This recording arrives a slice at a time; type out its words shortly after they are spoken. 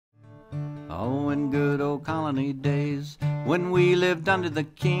Oh, in good old colony days, when we lived under the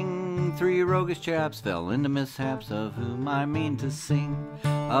king, 3 roguish chaps fell into mishaps, of whom I mean to sing,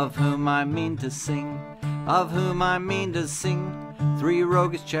 of whom I mean to sing, of whom I mean to sing. 3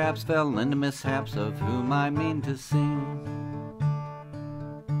 roguish chaps fell into mishaps, of whom I mean to sing.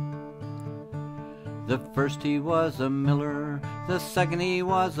 The first he was a miller, the second he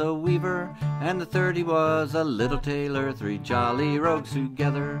was a weaver, and the third he was a little tailor. 3 jolly rogues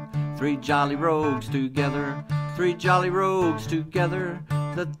together, 3 jolly rogues together, 3 jolly rogues together.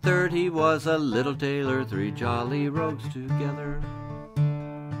 The third he was a little tailor, 3 jolly rogues together.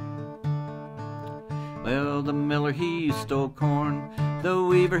 Well, the miller he stole corn, the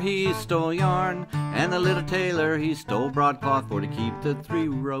weaver he stole yarn, and the little tailor he stole broadcloth, for to keep the 3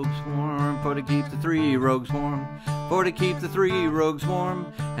 rogues warm, for to keep the 3 rogues warm, for to keep the 3 rogues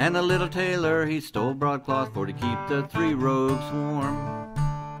warm. And the little tailor he stole broadcloth, for to keep the 3 rogues warm.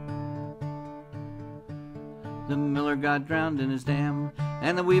 The miller got drowned in his dam,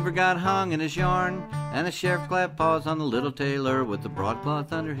 and the weaver got hung in his yarn, and the sheriff clapped paws on the little tailor with the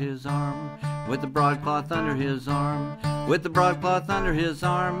broadcloth under his arm, with the broadcloth under his arm, with the broadcloth under his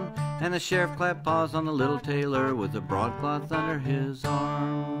arm. And the sheriff clapped paws on the little tailor with the broadcloth under his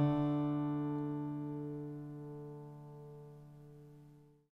arm.